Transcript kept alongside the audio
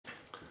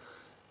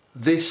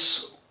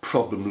This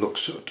problem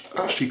looks at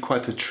actually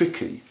quite a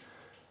tricky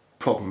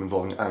problem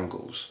involving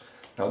angles.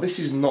 Now this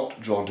is not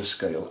drawn to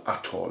scale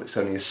at all, it's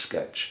only a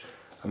sketch,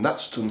 and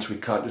that's done so we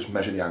can't just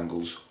measure the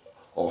angles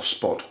or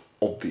spot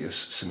obvious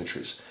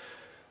symmetries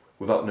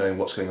without knowing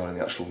what's going on in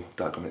the actual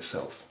diagram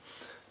itself.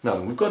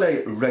 Now we've got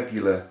a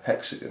regular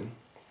hexagon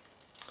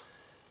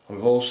and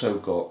we've also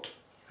got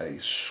a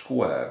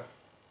square,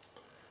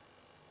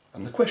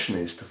 and the question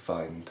is to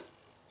find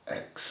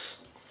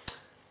x.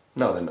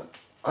 Now then,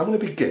 I'm going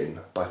to begin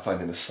by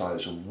finding the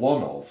size of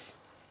one of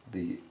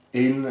the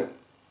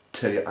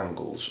interior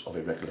angles of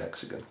a regular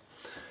hexagon.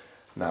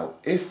 Now,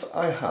 if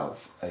I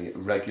have a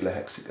regular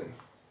hexagon,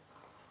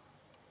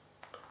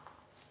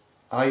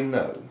 I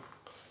know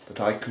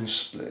that I can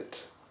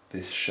split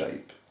this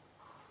shape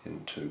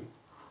into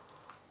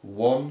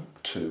 1,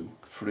 2,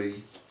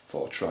 3,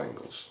 4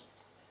 triangles.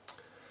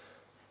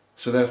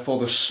 So therefore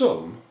the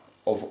sum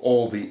of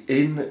all the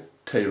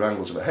interior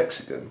angles of a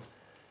hexagon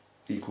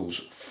equals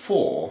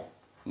 4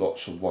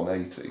 lots of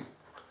 180,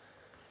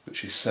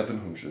 which is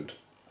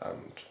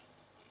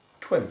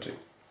 720.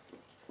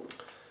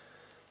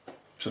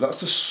 So that's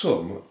the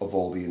sum of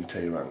all the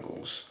interior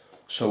angles.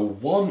 So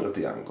one of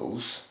the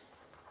angles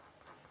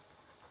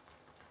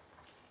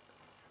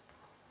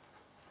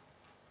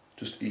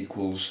just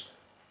equals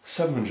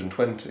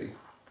 720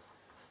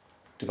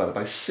 divided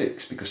by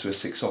 6, because there are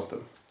 6 of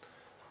them.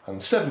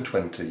 And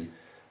 720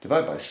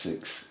 divided by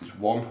 6 is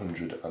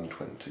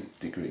 120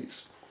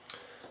 degrees.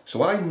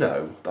 So I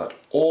know that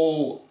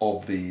all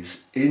of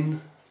these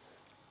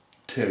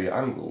interior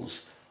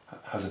angles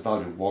has a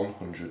value of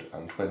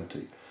 120.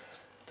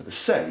 They're the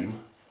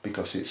same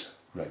because it's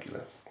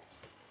regular.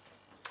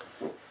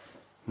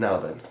 Now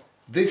then,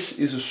 this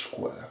is a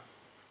square.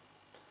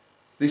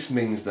 This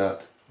means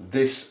that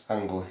this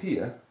angle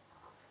here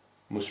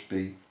must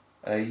be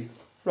a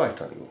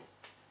right angle.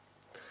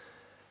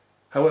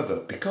 However,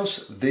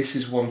 because this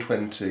is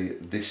 120,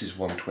 this is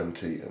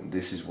 120, and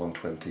this is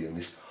 120, and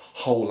this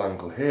whole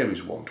angle here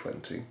is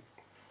 120,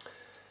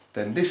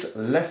 then this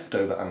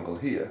leftover angle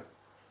here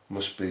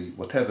must be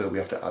whatever we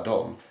have to add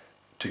on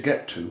to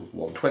get to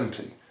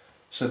 120.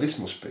 So this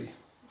must be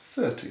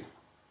 30.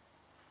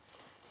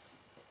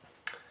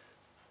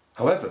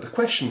 However, the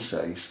question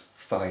says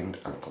find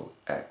angle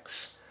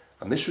x,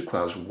 and this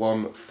requires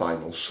one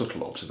final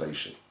subtle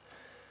observation.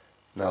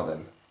 Now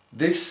then,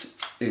 this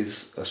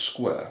is a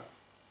square.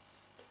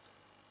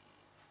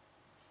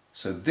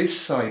 So this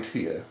side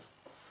here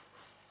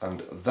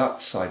and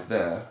that side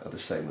there are the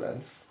same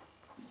length,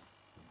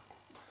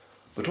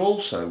 but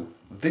also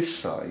this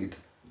side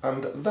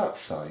and that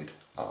side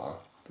are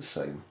the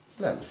same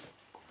length,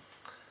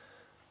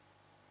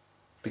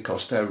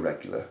 because they're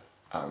regular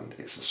and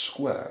it's a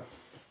square.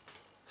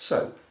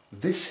 So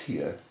this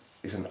here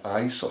is an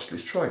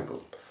isosceles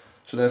triangle,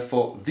 so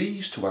therefore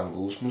these two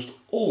angles must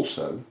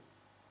also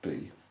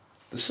be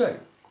the same.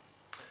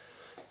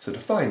 So to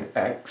find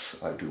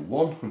x, I do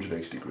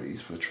 180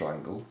 degrees for the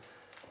triangle,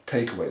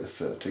 take away the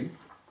 30,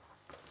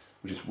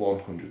 which is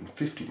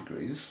 150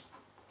 degrees.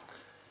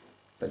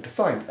 Then to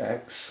find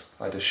x,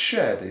 I just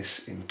share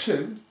this in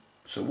 2,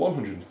 so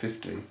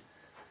 150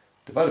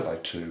 divided by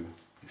 2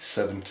 is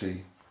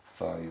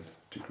 75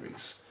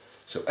 degrees.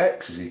 So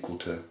x is equal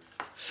to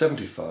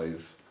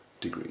 75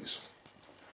 degrees.